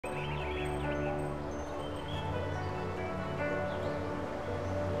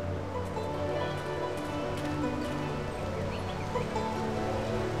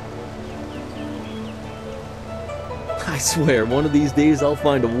swear, one of these days I'll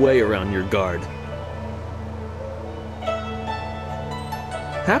find a way around your guard.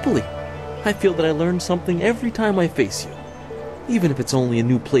 Happily, I feel that I learn something every time I face you, even if it's only a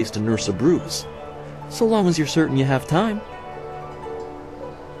new place to nurse a bruise, so long as you're certain you have time.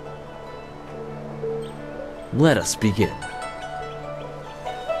 Let us begin.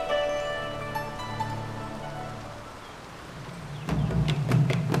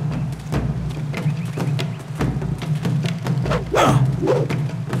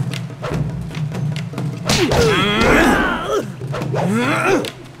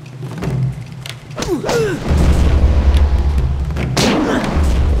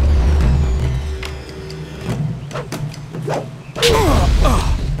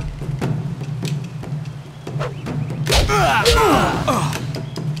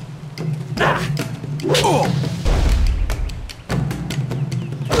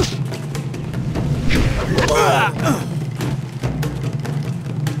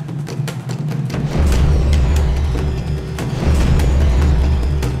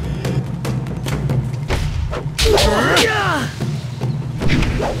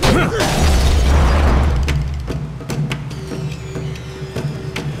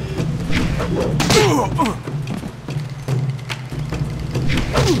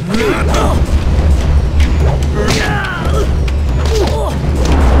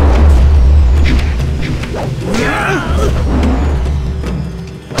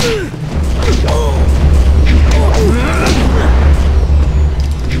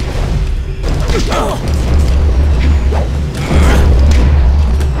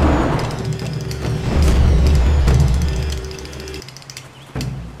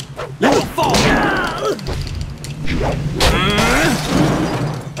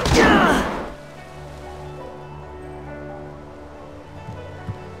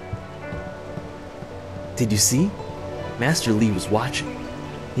 Did you see? Master Lee was watching.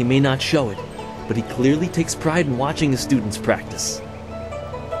 He may not show it, but he clearly takes pride in watching his students practice.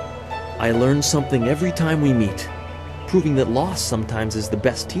 I learn something every time we meet, proving that loss sometimes is the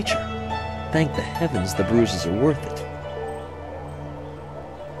best teacher. Thank the heavens the bruises are worth it.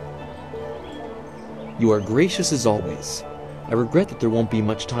 You are gracious as always. I regret that there won't be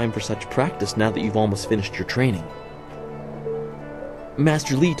much time for such practice now that you've almost finished your training.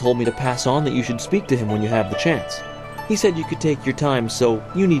 Master Lee told me to pass on that you should speak to him when you have the chance. He said you could take your time, so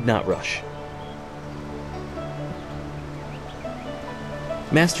you need not rush.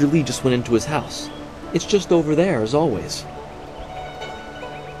 Master Lee just went into his house. It's just over there, as always.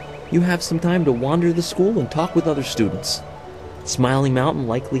 You have some time to wander the school and talk with other students. Smiling Mountain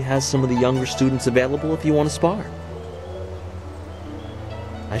likely has some of the younger students available if you want to spar.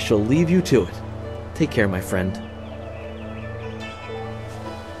 I shall leave you to it. Take care, my friend.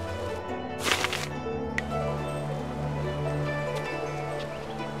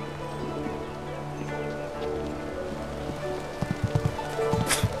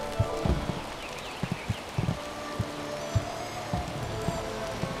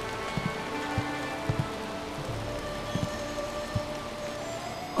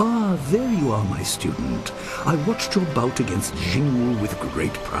 Ah, there you are, my student. I watched your bout against Jingwu with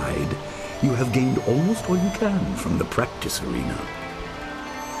great pride. You have gained almost all you can from the practice arena.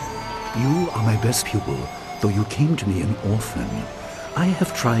 You are my best pupil, though you came to me an orphan. I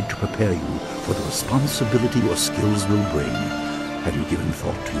have tried to prepare you for the responsibility your skills will bring. Have you given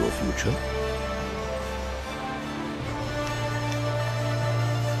thought to your future?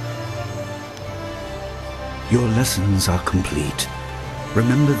 Your lessons are complete.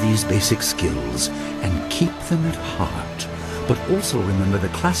 Remember these basic skills and keep them at heart. But also remember the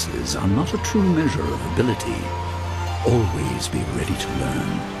classes are not a true measure of ability. Always be ready to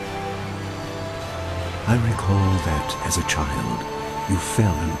learn. I recall that, as a child, you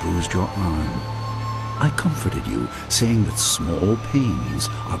fell and bruised your arm. I comforted you, saying that small pains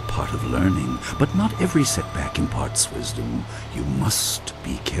are part of learning, but not every setback imparts wisdom. You must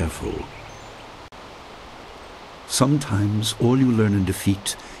be careful. Sometimes all you learn in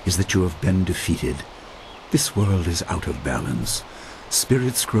defeat is that you have been defeated. This world is out of balance.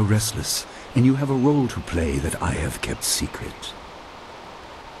 Spirits grow restless, and you have a role to play that I have kept secret.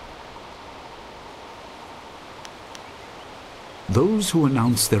 Those who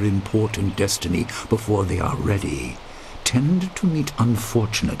announce their important destiny before they are ready tend to meet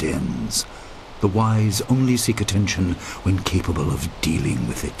unfortunate ends. The wise only seek attention when capable of dealing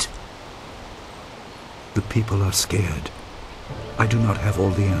with it. The people are scared. I do not have all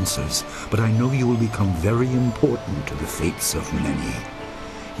the answers, but I know you will become very important to the fates of many.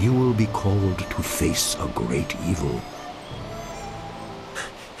 You will be called to face a great evil.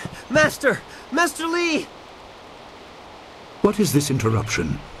 Master! Master Lee! What is this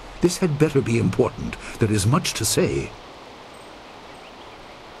interruption? This had better be important. There is much to say.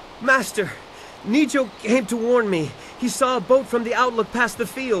 Master, Nijo came to warn me. He saw a boat from the outlook past the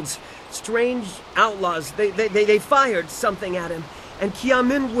fields. Strange outlaws. They fired something at him, and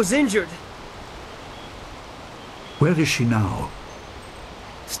Kiamin was injured. Where is she now?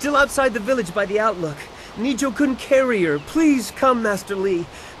 Still outside the village by the outlook. Nijo couldn't carry her. Please come, Master Lee.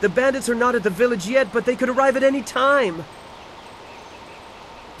 The bandits are not at the village yet, but they could arrive at any time.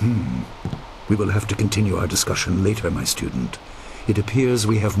 We will have to continue our discussion later, my student. It appears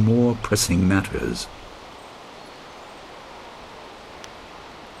we have more pressing matters.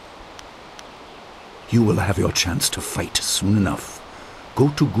 You will have your chance to fight soon enough. Go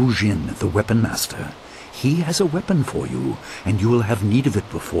to Gujin, the weapon master. He has a weapon for you, and you will have need of it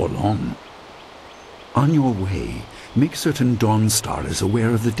before long. On your way, make certain Dawnstar is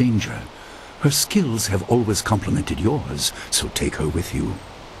aware of the danger. Her skills have always complemented yours, so take her with you.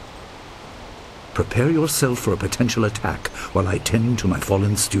 Prepare yourself for a potential attack while I tend to my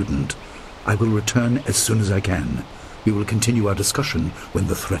fallen student. I will return as soon as I can. We will continue our discussion when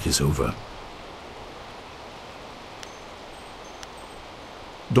the threat is over.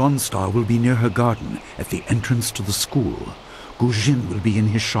 Dawnstar will be near her garden at the entrance to the school. Gujin will be in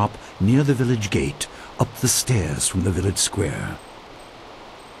his shop near the village gate, up the stairs from the village square.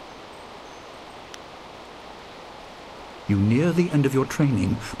 You near the end of your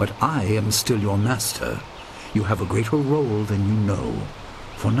training, but I am still your master. You have a greater role than you know.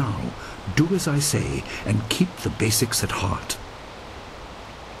 For now, do as I say and keep the basics at heart.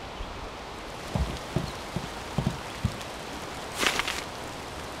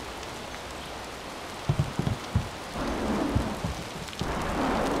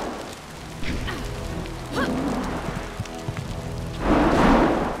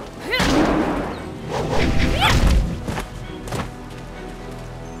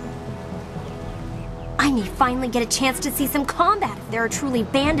 Finally get a chance to see some combat if there are truly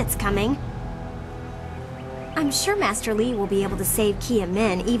bandits coming. I'm sure Master Lee will be able to save Kia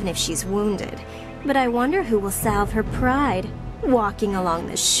Min even if she's wounded. But I wonder who will salve her pride, walking along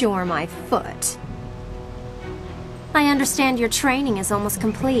the shore my foot. I understand your training is almost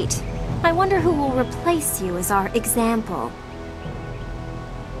complete. I wonder who will replace you as our example.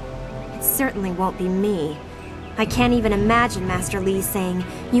 It certainly won't be me. I can't even imagine Master Lee saying,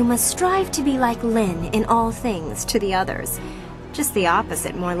 "You must strive to be like Lin in all things" to the others. Just the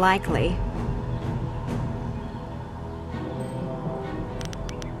opposite, more likely.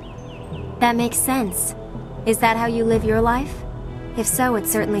 That makes sense. Is that how you live your life? If so, it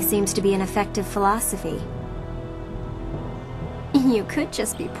certainly seems to be an effective philosophy. You could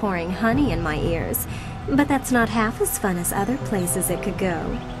just be pouring honey in my ears, but that's not half as fun as other places it could go.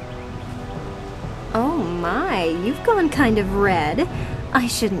 Oh my, you've gone kind of red. I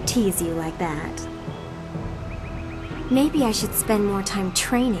shouldn't tease you like that. Maybe I should spend more time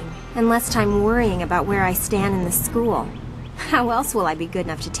training and less time worrying about where I stand in the school. How else will I be good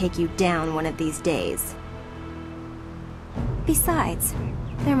enough to take you down one of these days? Besides,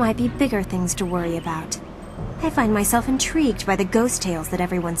 there might be bigger things to worry about. I find myself intrigued by the ghost tales that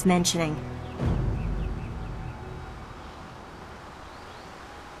everyone's mentioning.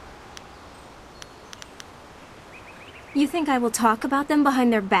 You think I will talk about them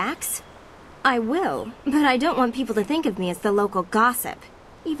behind their backs? I will, but I don't want people to think of me as the local gossip,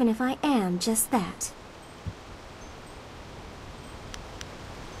 even if I am just that.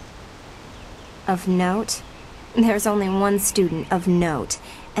 Of note? There's only one student of note,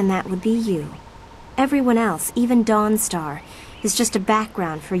 and that would be you. Everyone else, even Dawnstar, is just a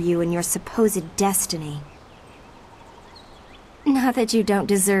background for you and your supposed destiny. Not that you don't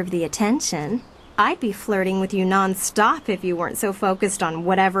deserve the attention. I'd be flirting with you non-stop if you weren't so focused on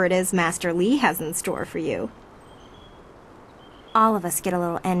whatever it is Master Lee has in store for you. All of us get a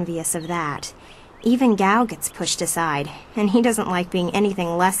little envious of that. Even Gao gets pushed aside, and he doesn't like being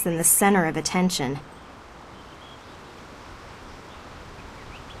anything less than the center of attention.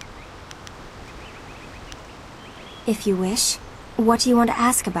 If you wish, what do you want to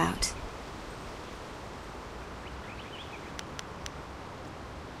ask about?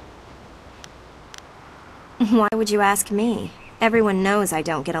 Why would you ask me? Everyone knows I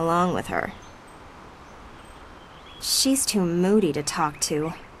don't get along with her. She's too moody to talk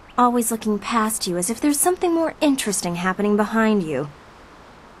to, always looking past you as if there's something more interesting happening behind you.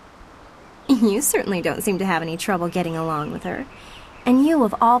 You certainly don't seem to have any trouble getting along with her. And you,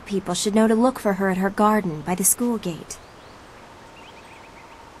 of all people, should know to look for her at her garden by the school gate.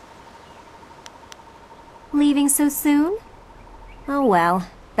 Leaving so soon? Oh well,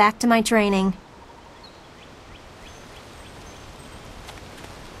 back to my training.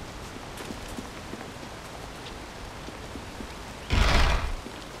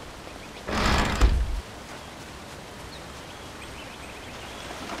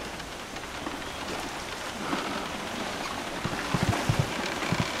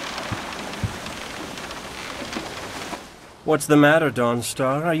 What's the matter,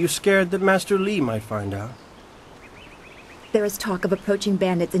 Dawnstar? Are you scared that Master Li might find out? There is talk of approaching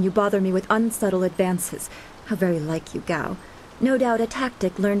bandits, and you bother me with unsubtle advances. How very like you, Gao. No doubt a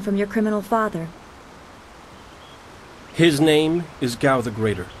tactic learned from your criminal father. His name is Gao the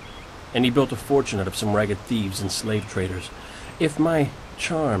Greater, and he built a fortune out of some ragged thieves and slave traders. If my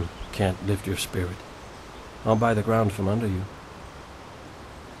charm can't lift your spirit, I'll buy the ground from under you.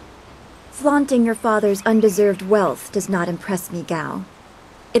 Flaunting your father's undeserved wealth does not impress me, Gao.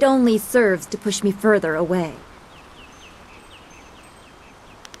 It only serves to push me further away.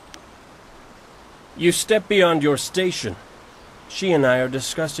 You step beyond your station. She and I are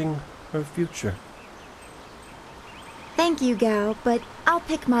discussing her future. Thank you, Gao, but I'll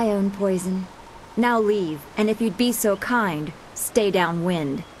pick my own poison. Now leave, and if you'd be so kind, stay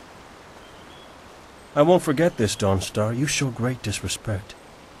downwind. I won't forget this, Dawnstar. You show great disrespect.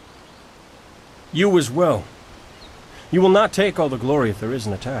 You as well. You will not take all the glory if there is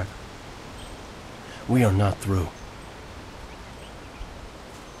an attack. We are not through.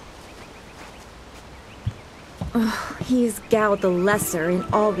 Oh, he is Gao the Lesser in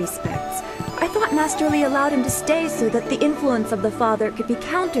all respects. I thought Master Li allowed him to stay so that the influence of the father could be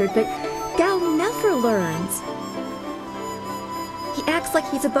countered, but Gao never learns. He acts like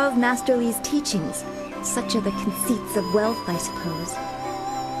he's above Master Li's teachings. Such are the conceits of wealth, I suppose.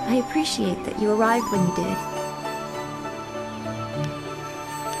 I appreciate that you arrived when you did.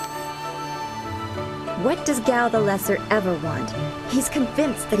 What does Gao the Lesser ever want? He's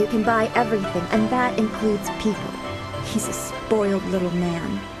convinced that he can buy everything, and that includes people. He's a spoiled little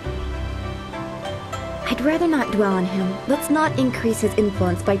man. I'd rather not dwell on him. Let's not increase his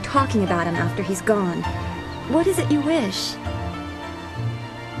influence by talking about him after he's gone. What is it you wish?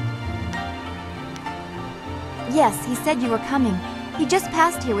 Yes, he said you were coming. He just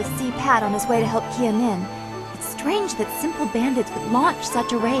passed here with Si Pat on his way to help Kia Min. It's strange that simple bandits would launch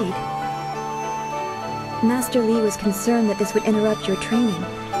such a raid. Master Li was concerned that this would interrupt your training.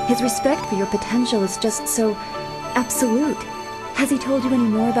 His respect for your potential is just so absolute. Has he told you any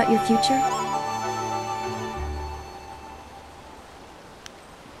more about your future?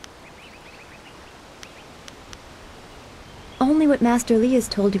 Only what Master Li has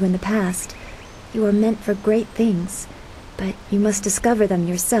told you in the past. You are meant for great things, but you must discover them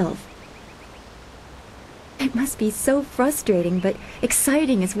yourself. It must be so frustrating, but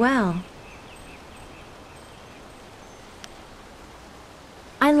exciting as well.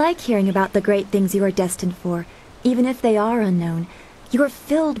 I like hearing about the great things you are destined for, even if they are unknown. You are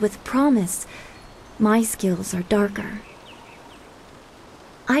filled with promise. My skills are darker.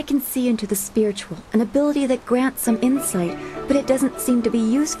 I can see into the spiritual, an ability that grants some insight, but it doesn't seem to be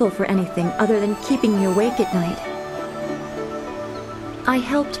useful for anything other than keeping me awake at night. I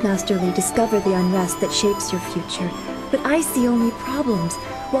helped Master Li discover the unrest that shapes your future, but I see only problems,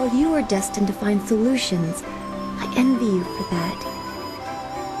 while you are destined to find solutions. I envy you for that.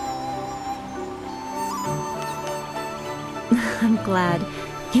 I'm glad.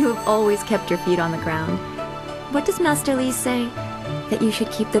 You have always kept your feet on the ground. What does Master Li say? That you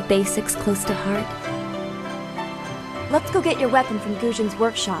should keep the basics close to heart? Let's go get your weapon from Guzhen's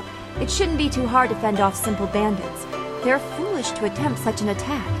workshop. It shouldn't be too hard to fend off simple bandits. They're foolish to attempt such an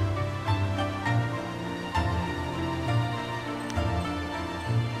attack.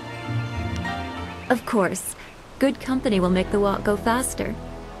 Of course. Good company will make the walk go faster.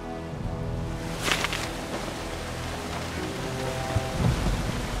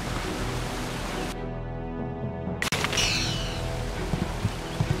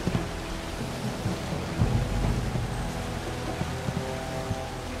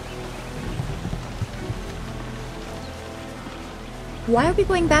 Why are we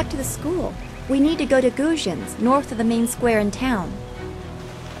going back to the school? We need to go to Guzhen's, north of the main square in town.